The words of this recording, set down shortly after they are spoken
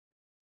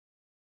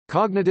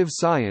Cognitive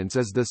science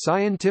is the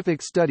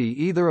scientific study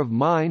either of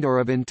mind or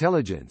of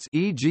intelligence,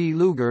 e.g.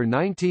 Luger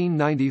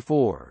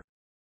 1994.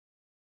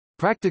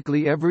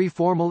 Practically every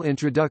formal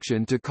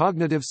introduction to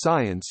cognitive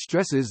science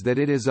stresses that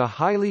it is a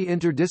highly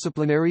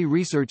interdisciplinary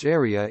research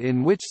area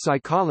in which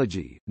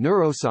psychology,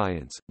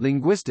 neuroscience,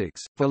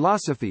 linguistics,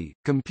 philosophy,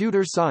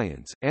 computer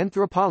science,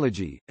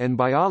 anthropology, and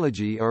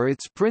biology are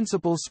its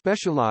principal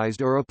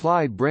specialized or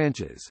applied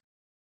branches.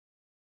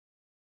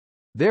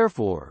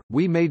 Therefore,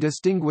 we may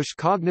distinguish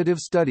cognitive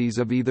studies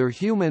of either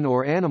human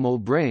or animal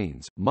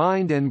brains,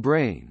 mind and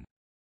brain.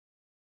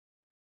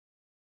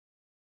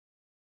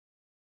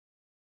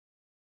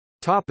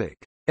 Topic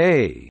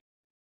A.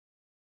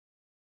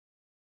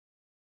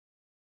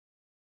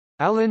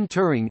 Alan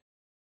Turing.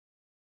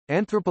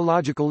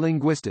 Anthropological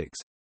linguistics.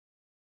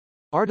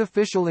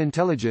 Artificial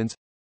intelligence.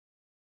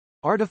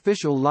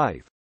 Artificial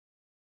life.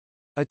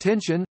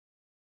 Attention.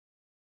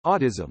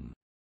 Autism.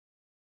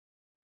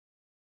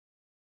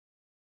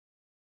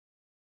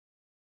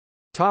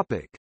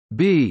 Topic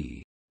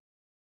B.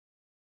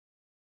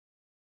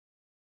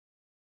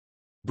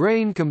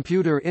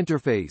 Brain-computer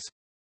interface.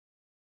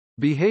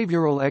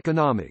 Behavioral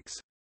economics.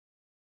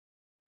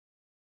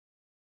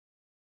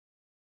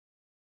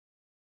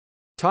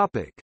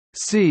 Topic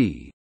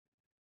C.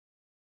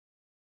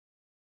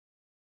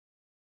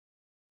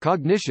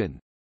 Cognition.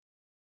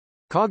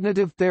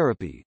 Cognitive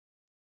therapy.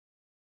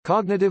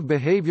 Cognitive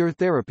behavior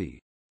therapy.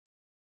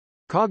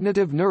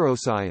 Cognitive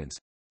neuroscience.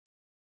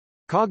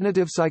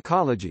 Cognitive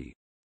psychology.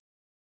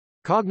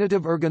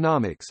 Cognitive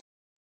ergonomics.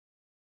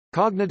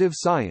 Cognitive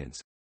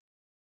science.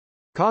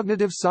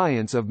 Cognitive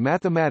science of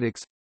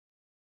mathematics.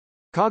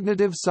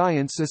 Cognitive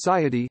science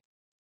society.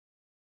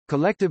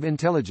 Collective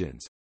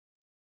intelligence.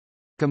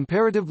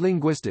 Comparative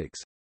linguistics.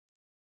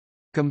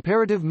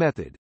 Comparative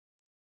method.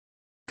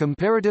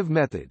 Comparative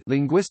method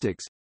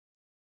linguistics.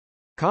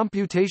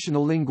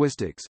 Computational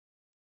linguistics.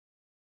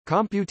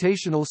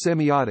 Computational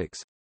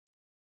semiotics.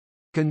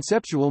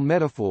 Conceptual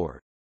metaphor.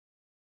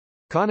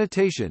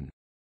 Connotation.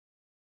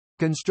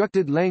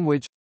 Constructed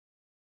language.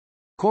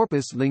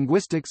 Corpus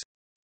linguistics.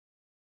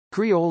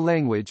 Creole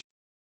language.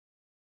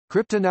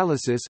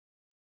 Cryptanalysis.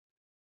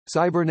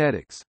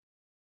 Cybernetics.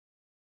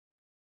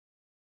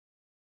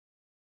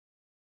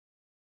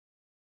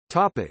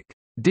 Topic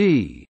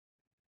D.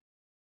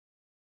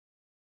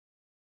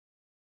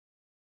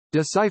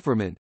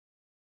 Decipherment.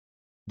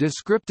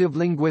 Descriptive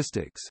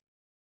linguistics.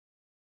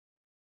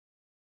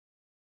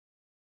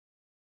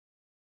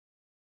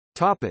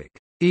 Topic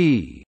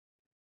E.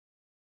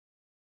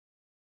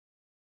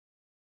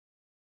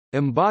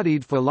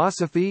 Embodied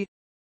philosophy.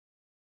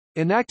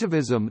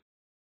 Enactivism.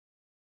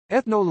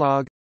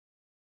 Ethnologue.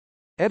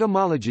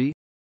 Etymology.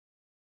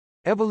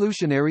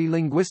 Evolutionary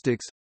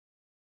linguistics.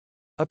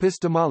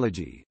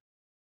 Epistemology.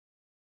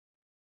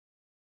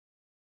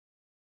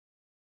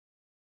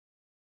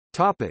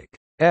 Topic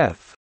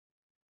F.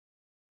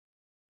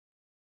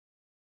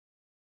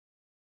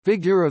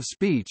 Figure of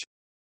speech.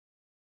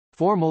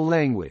 Formal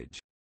language.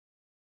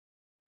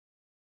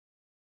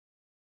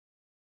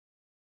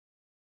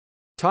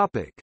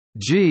 Topic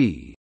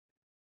G.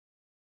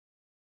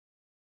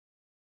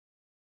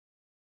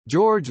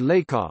 George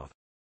Lakoff.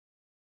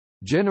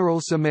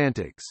 General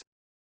semantics.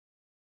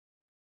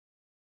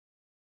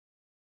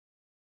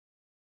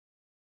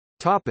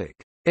 Topic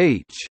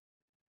H.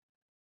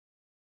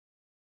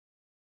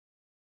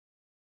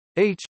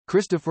 H.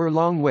 Christopher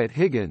Longwet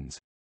Higgins.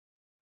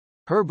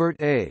 Herbert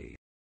A.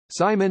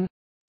 Simon.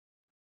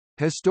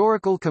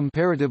 Historical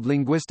comparative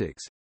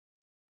linguistics.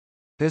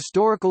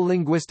 Historical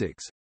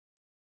linguistics.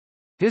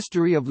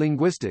 History of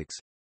linguistics.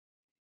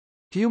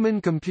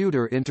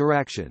 Human-computer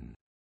interaction.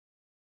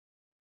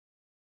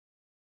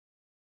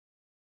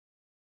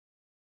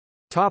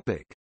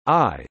 Topic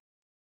I.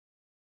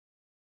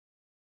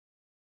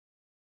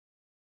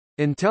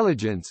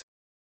 Intelligence.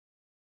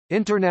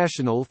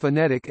 International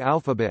Phonetic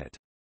Alphabet.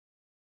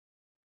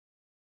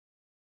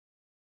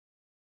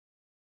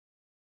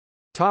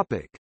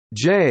 Topic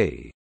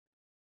J.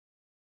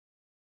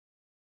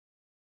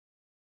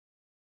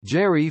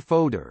 Jerry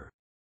Fodor.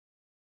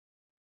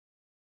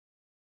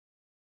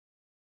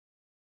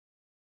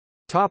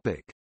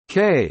 Topic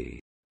K.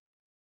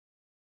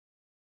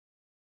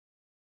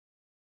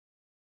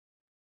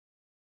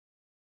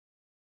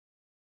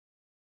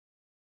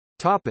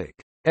 Topic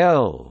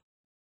L.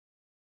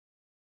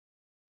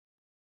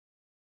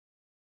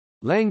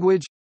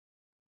 Language.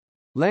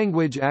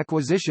 Language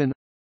acquisition.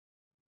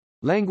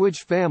 Language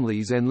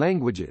families and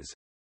languages.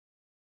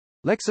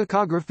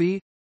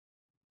 Lexicography.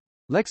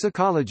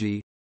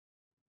 Lexicology.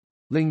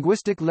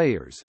 Linguistic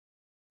layers.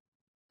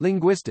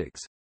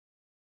 Linguistics.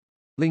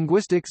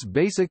 Linguistics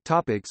basic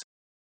topics.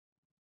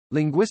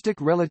 Linguistic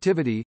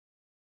relativity.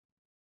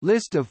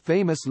 List of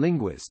famous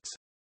linguists.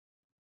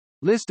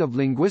 List of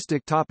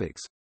linguistic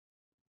topics.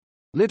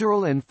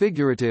 Literal and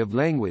figurative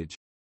language.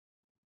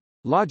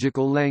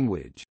 Logical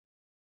language.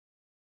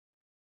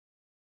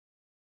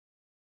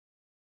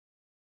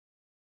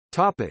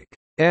 Topic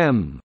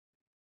M.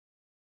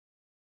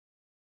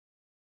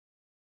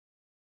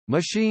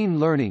 Machine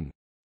learning.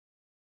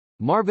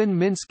 Marvin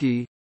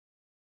Minsky.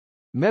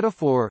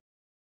 Metaphor.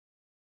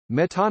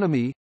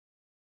 Metonymy.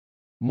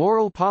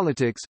 Moral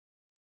politics.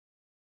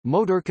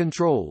 Motor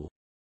control.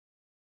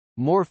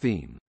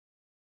 Morpheme.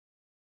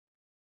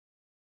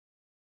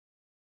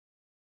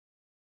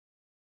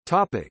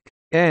 Topic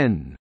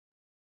N.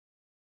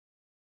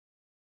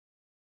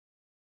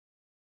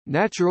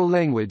 Natural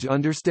language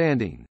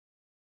understanding.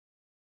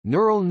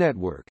 Neural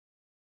network.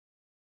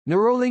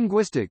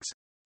 Neurolinguistics.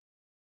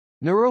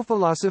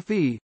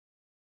 Neurophilosophy.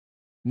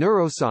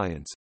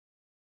 Neuroscience.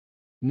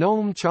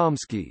 Noam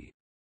Chomsky.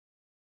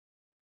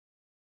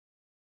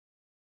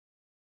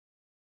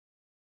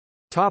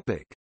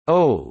 Topic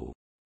O.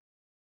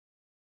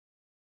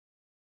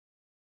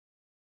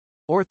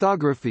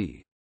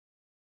 Orthography.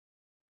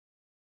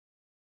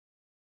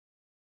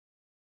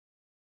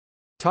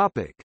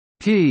 Topic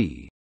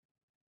P.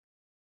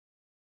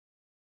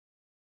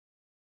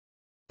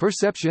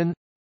 Perception.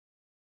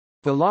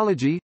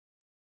 Philology.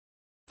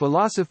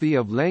 Philosophy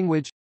of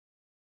language.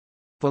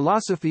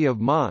 Philosophy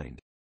of mind.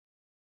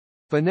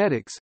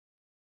 Phonetics.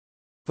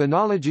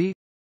 Phonology.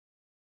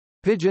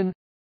 Pidgin.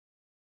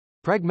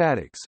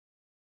 Pragmatics.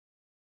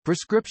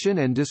 Prescription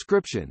and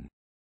description.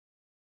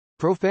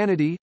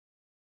 Profanity.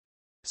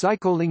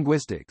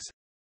 Psycholinguistics.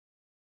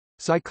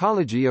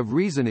 Psychology of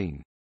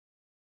reasoning.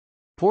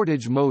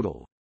 Portage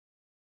modal.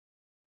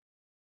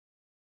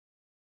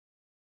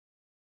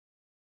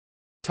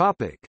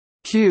 Topic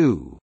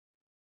Q.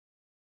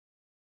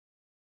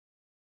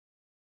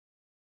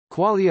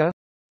 Qualia.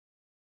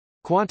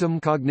 Quantum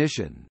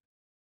cognition.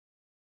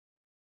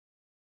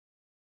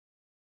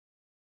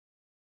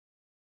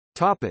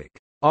 Topic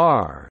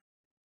R.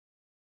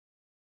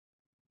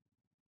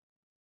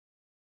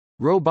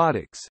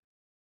 Robotics.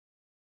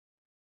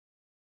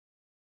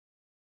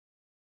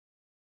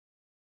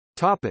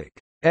 Topic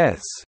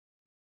S.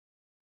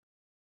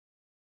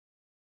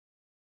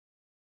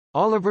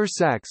 Oliver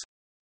Sacks.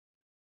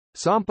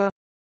 Sampa.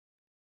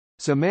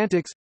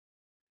 Semantics.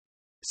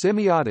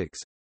 Semiotics.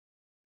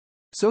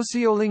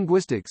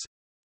 Sociolinguistics.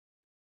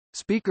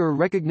 Speaker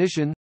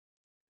recognition.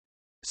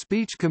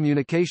 Speech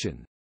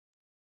communication.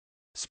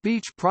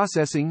 Speech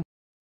processing.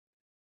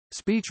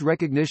 Speech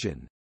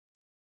recognition.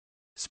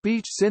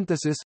 Speech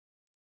synthesis.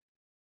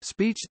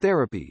 Speech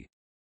therapy.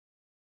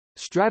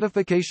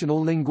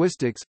 Stratificational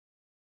linguistics.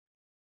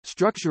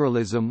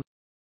 Structuralism.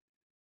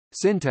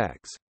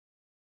 Syntax.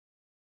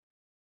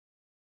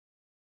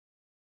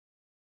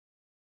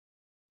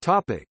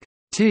 Topic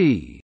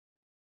T.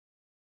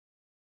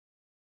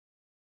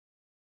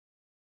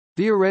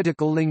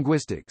 Theoretical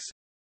linguistics.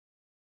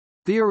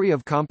 Theory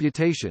of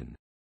computation.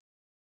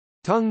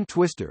 Tongue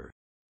twister.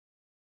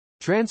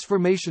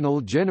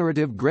 Transformational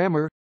generative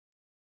grammar.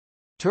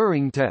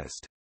 Turing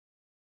test.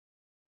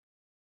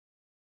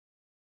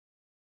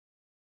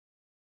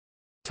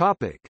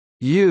 Topic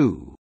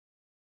U.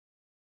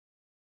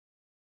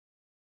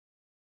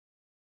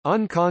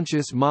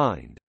 Unconscious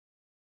mind.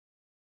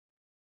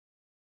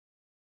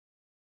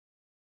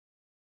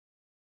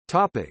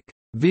 Topic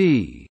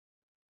V.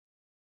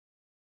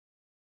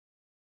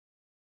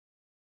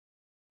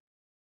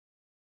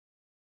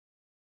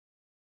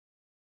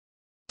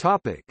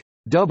 Topic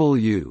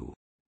W.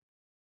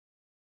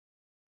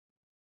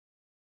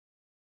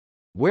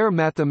 Where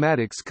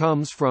mathematics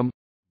comes from.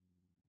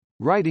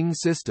 Writing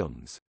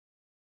systems.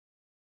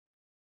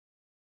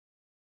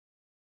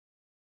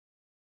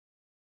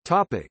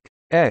 Topic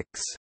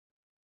X.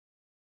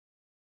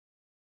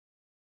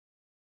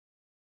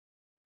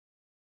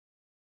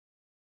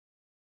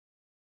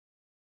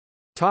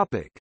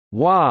 Topic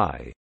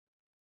Y.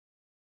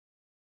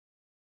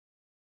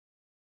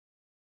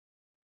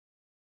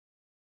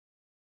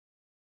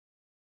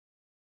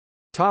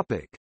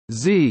 Topic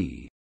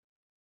Z.